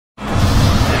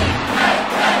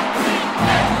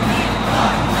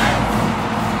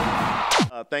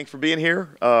Thanks for being here.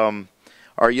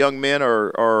 Our young men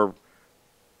are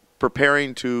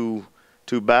preparing to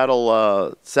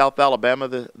battle South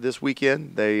Alabama this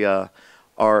weekend. They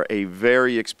are a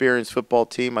very experienced football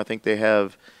team. I think they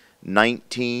have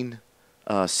 19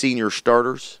 senior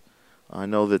starters. I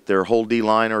know that their whole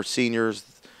D-line are seniors.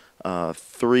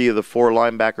 3 of the 4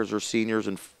 linebackers are seniors,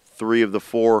 and 3 of the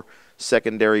 4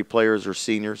 secondary players are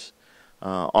seniors.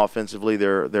 Offensively,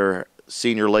 they're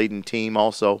senior-laden team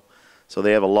also. So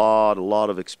they have a lot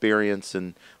of experience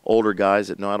and older guys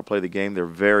that know how to play the game. They're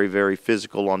very, very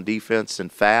physical on defense and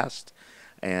fast.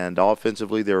 And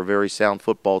offensively, they're a very sound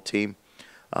football team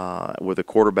with a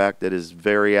quarterback that is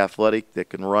very athletic, that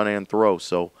can run and throw.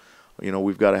 So,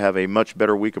 we've got to have a much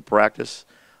better week of practice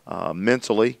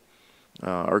mentally.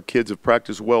 Our kids have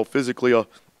practiced well physically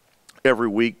every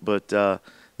week, but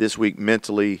this week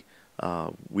mentally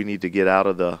we need to get out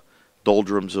of the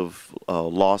doldrums of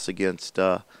loss against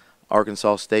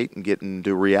Arkansas State and get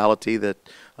into reality that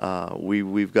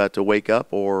we've got to wake up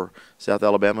or South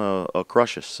Alabama will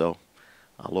crush us. So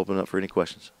I'll open it up for any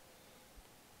questions.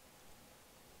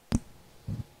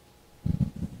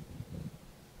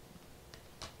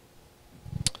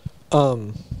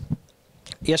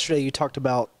 Yesterday you talked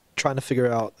about trying to figure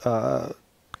out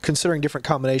considering different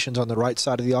combinations on the right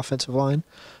side of the offensive line.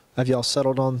 Have y'all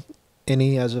settled on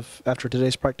any as of after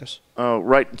today's practice?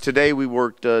 Right. Today we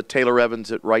worked Taylor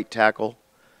Evans at right tackle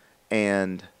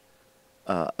and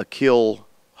Akil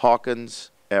Hawkins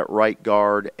at right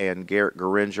guard and Garrett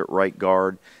Geringe at right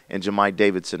guard and Jemai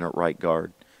Davidson at right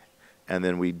guard. And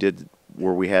then we did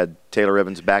where we had Taylor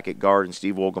Evans back at guard and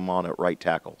Steve Wolgamon at right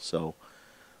tackle. So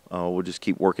we'll just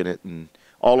keep working it, and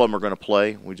all of them are going to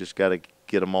play. We just got to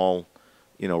get them all,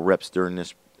 reps during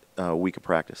this week of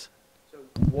practice.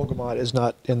 Wolgamott is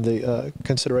not in the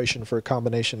consideration for a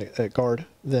combination at guard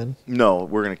then? No,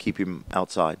 we're going to keep him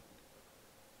outside.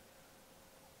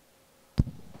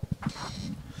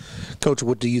 Coach,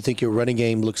 what do you think your running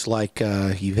game looks like?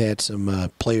 You've had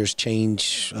some players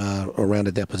change around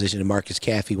at that position, and Marcus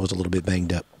Caffey was a little bit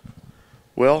banged up.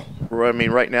 Well,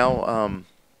 right now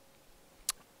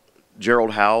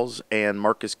Gerald Howes and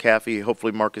Marcus Caffey,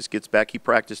 hopefully Marcus gets back. He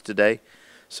practiced today.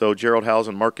 So Gerald Howes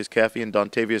and Marcus Caffey and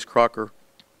Dontavius Crocker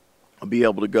will be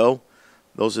able to go.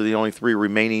 Those are the only 3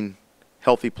 remaining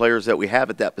healthy players that we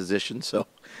have at that position. So,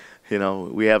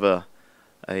 we have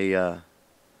a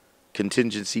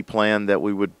contingency plan that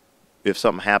we would, if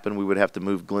something happened, we would have to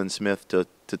move Glenn Smith to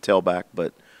tailback.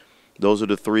 But those are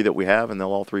the 3 that we have, and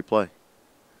they'll all 3 play.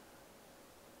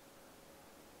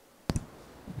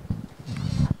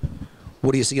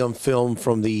 What do you see on film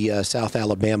from the South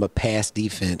Alabama pass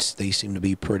defense? They seem to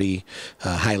be pretty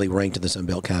highly ranked in the Sun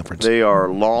Belt Conference. They are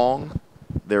long.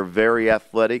 They're very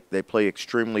athletic. They play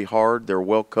extremely hard. They're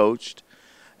well coached.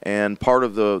 And part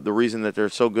of the reason that they're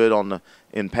so good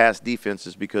in pass defense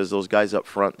is because those guys up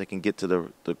front, they can get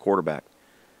to the quarterback.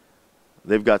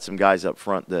 They've got some guys up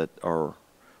front that are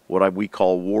what we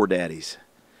call war daddies.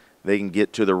 They can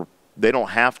get to they don't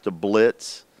have to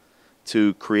blitz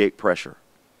to create pressure.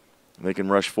 They can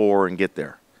rush 4 and get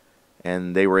there.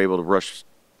 And they were able to rush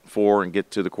 4 and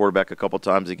get to the quarterback a couple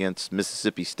times against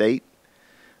Mississippi State.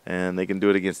 And they can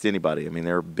do it against anybody.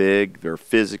 They're big, they're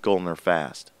physical, and they're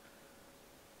fast.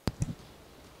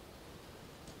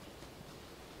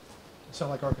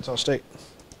 Sound like Arkansas State.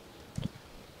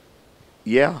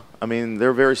 Yeah,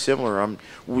 they're very similar.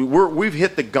 We've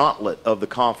hit the gauntlet of the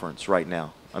conference right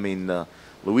now.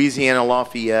 Louisiana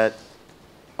Lafayette,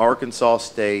 Arkansas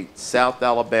State, South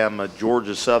Alabama,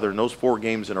 Georgia Southern, those 4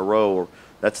 games in a row,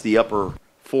 that's the upper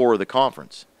 4 of the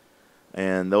conference.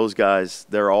 And those guys,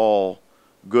 they're all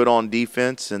good on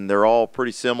defense, and they're all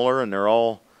pretty similar, and they're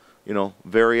all,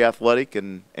 very athletic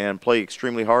and play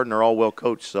extremely hard, and they're all well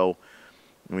coached. So,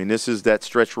 this is that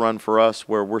stretch run for us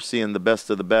where we're seeing the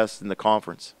best of the best in the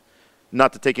conference.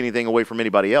 Not to take anything away from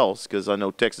anybody else, because I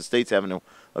know Texas State's having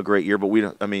a great year, but we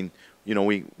don't,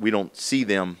 we don't see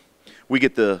them. We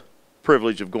get the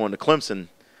privilege of going to Clemson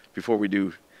before we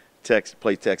do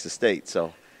play Texas State.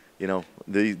 So,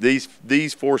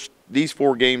 these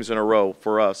 4 games in a row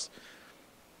for us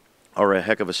are a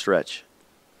heck of a stretch.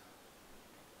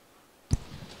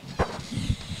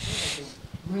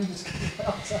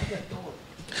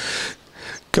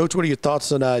 Coach, what are your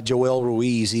thoughts on Joel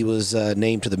Ruiz? He was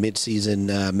named to the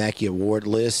midseason Mackey Award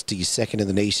list. He's second in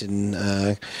the nation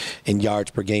in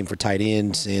yards per game for tight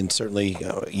ends, and certainly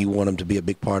you want him to be a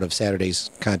big part of Saturday's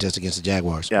contest against the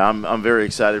Jaguars. Yeah, I'm very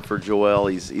excited for Joel.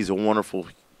 He's a wonderful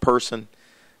person.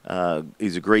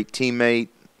 He's a great teammate.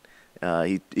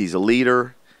 He's a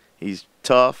leader. He's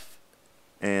tough,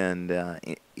 and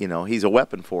he's a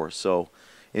weapon for us. So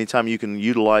anytime you can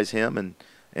utilize him and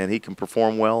and he can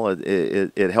perform well,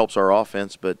 it helps our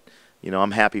offense. But, you know,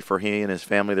 I'm happy for he and his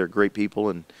family. They're great people,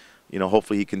 and, you know,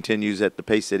 hopefully he continues at the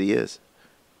pace that he is.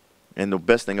 And the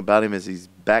best thing about him is he's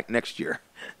back next year.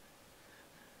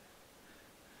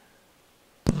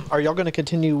 Are y'all going to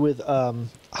continue with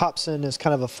Hobson as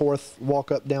kind of a fourth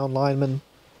walk-up down lineman?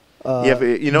 Yeah,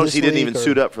 but you notice he didn't even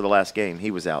suit up for the last game.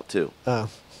 He was out too. Oh,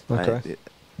 okay.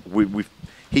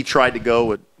 He tried to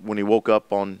go when he woke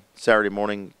up on Saturday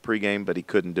morning pregame, but he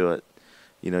couldn't do it.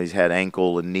 You know, he's had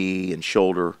ankle and knee and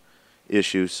shoulder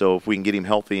issues. So if we can get him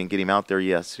healthy and get him out there,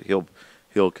 yes,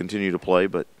 he'll continue to play.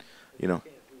 But, you know,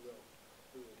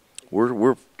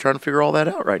 we're trying to figure all that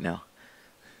out right now.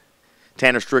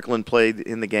 Tanner Strickland played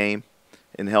in the game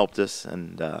and helped us,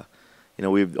 and you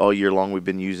know, all year long we've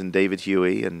been using David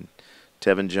Huey and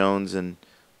Tevin Jones and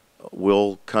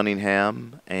Will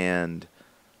Cunningham and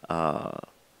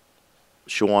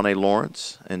Shawane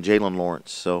Lawrence and Jalen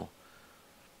Lawrence. So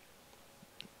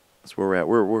that's where we're at.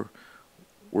 We're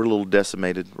a little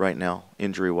decimated right now,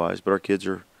 injury-wise, but our kids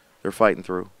they're fighting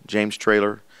through. James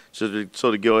Traylor. So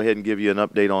to go ahead and give you an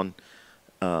update on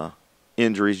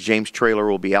injuries, James Traylor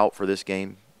will be out for this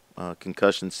game,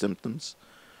 concussion symptoms.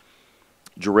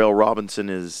 Jarrell Robinson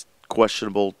is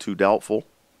questionable to doubtful.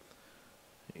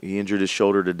 He injured his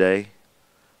shoulder today.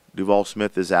 Duval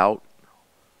Smith is out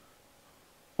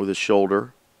with his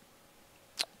shoulder.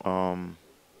 If Traylor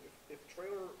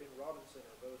and Robinson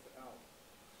are both out,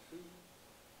 who?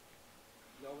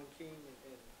 Melvin King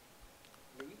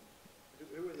and Lee?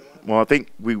 Who are the linemen? Well, I think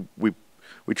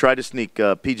we tried to sneak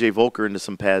P.J. Volker into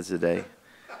some pads today,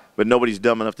 but nobody's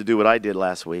dumb enough to do what I did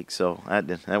last week, so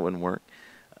that wouldn't work.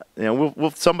 You know,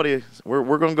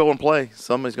 we're going to go and play.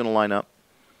 Somebody's going to line up.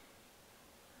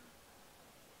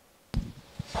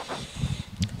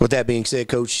 With that being said,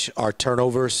 Coach, are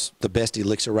turnovers the best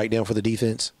elixir right now for the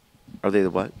defense? Are they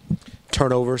the what?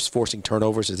 Turnovers, forcing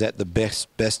turnovers, is that the best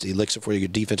elixir for your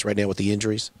defense right now with the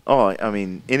injuries? Oh, I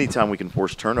mean, anytime we can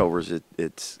force turnovers,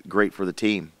 it's great for the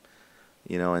team.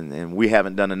 You know, and we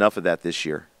haven't done enough of that this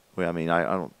year. I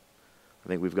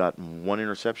think we've got one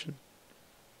interception.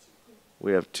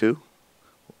 We have two.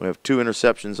 We have 2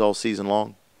 interceptions all season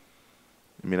long.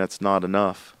 I mean, that's not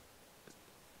enough.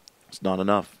 It's not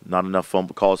enough. Not enough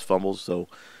caused fumbles. So,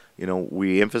 you know,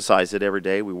 we emphasize it every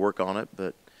day. We work on it.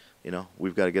 But, you know,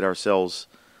 we've got to get ourselves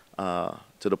to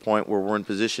the point where we're in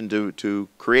position to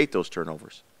create those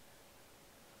turnovers.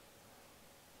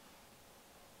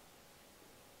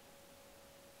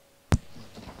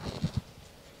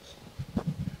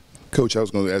 Coach, I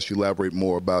was going to ask you to elaborate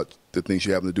more about the things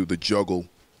you're having to do to juggle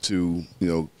to, you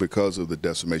know, because of the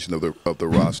decimation of the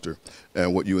roster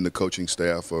and what you and the coaching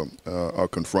staff are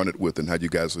confronted with and how you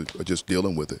guys are just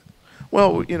dealing with it.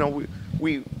 Well, you know,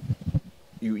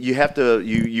 you have to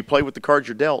you play with the cards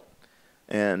you're dealt,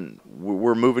 and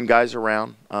we're moving guys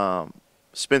around.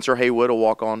 Spencer Haywood, a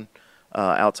walk-on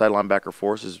outside linebacker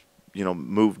for us, is, you know,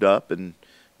 moved up and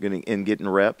getting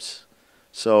reps.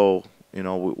 So, you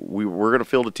know, we're going to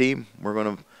field a team. We're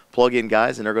going to plug in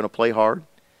guys, and they're going to play hard,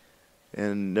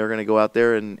 and they're going to go out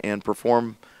there and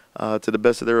perform to the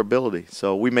best of their ability.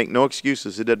 So we make no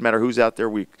excuses. It doesn't matter who's out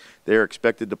there. They're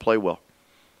expected to play well.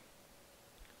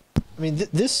 I mean,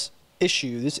 this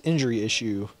injury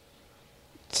issue,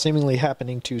 seemingly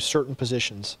happening to certain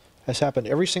positions, has happened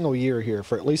every single year here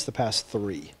for at least the past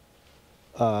 3.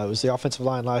 It was the offensive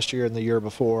line last year and the year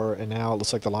before, and now it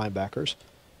looks like the linebackers.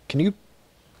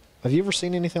 Have you ever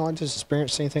seen anything like this,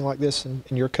 experienced anything like this in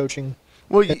your coaching?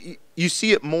 Well, you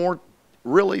see it more,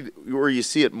 really, where you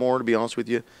see it more, to be honest with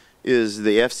you, is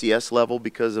the FCS level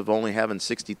because of only having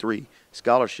 63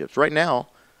 scholarships. Right now,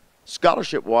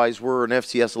 scholarship-wise, we're an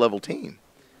FCS level team.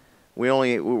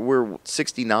 We're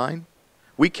 69.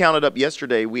 We counted up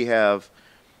yesterday, we have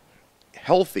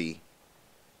healthy,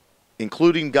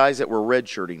 including guys that were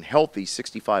redshirting, healthy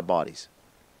 65 bodies.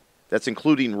 That's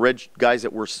including guys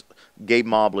that were Gabe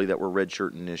Mobley that were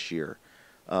redshirting this year,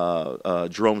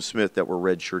 Jerome Smith that were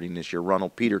redshirting this year,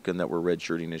 Ronald Peterkin that were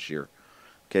redshirting this year.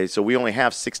 Okay, so we only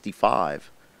have 65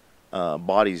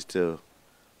 bodies to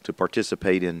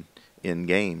participate in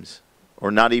games,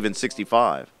 or not even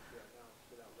 65.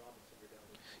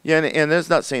 Yeah, and that's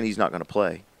not saying he's not going to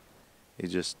play.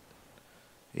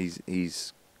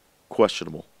 He's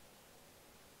questionable.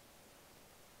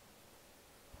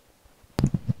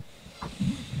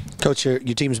 Coach, your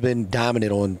team's been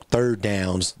dominant on third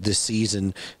downs this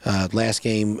season. Last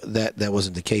game, that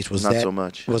wasn't the case. Not so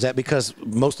much. Was that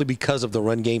mostly because of the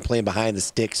run game, playing behind the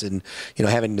sticks, and, you know,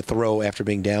 having to throw after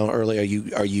being down early?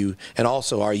 Are you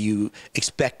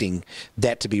expecting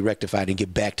that to be rectified and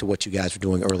get back to what you guys were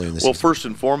doing earlier in the season? Well, first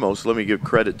and foremost, let me give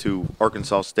credit to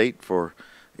Arkansas State for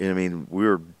I mean, we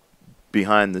were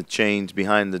behind the chains,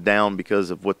 behind the down because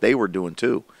of what they were doing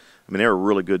too. I mean, they were a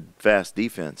really good, fast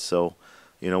defense. So,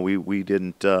 we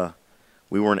didn't,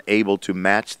 we weren't able to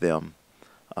match them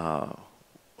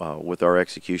with our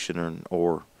execution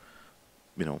or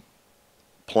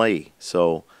play.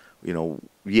 So,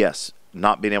 yes,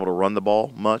 not being able to run the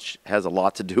ball much has a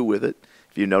lot to do with it.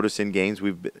 If you notice in games,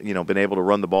 we've been able to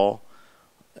run the ball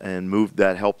and move.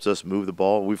 That helps us move the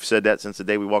ball. We've said that since the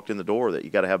day we walked in the door, that you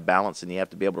got to have balance and you have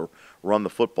to be able to run the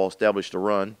football, establish the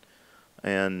run.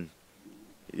 And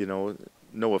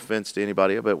no offense to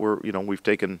anybody, but we've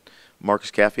taken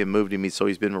Marcus Caffey and moved him so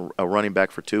he's been a running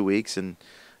back for 2 weeks, and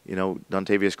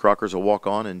Dontavius Crocker's a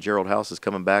walk-on, and Gerald House is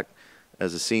coming back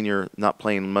as a senior, not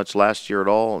playing much last year at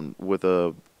all, and with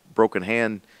a broken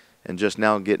hand, and just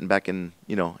now getting back in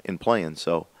playing.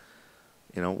 So,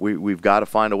 we've got to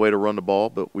find a way to run the ball,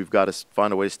 but we've got to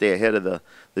find a way to stay ahead of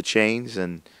the chains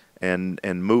and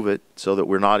move it so that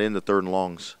we're not in the third and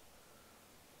longs.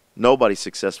 Nobody's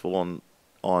successful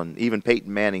on even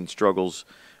Peyton Manning struggles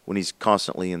when he's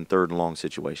constantly in third and long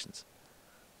situations.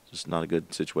 It's just not a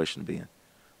good situation to be in.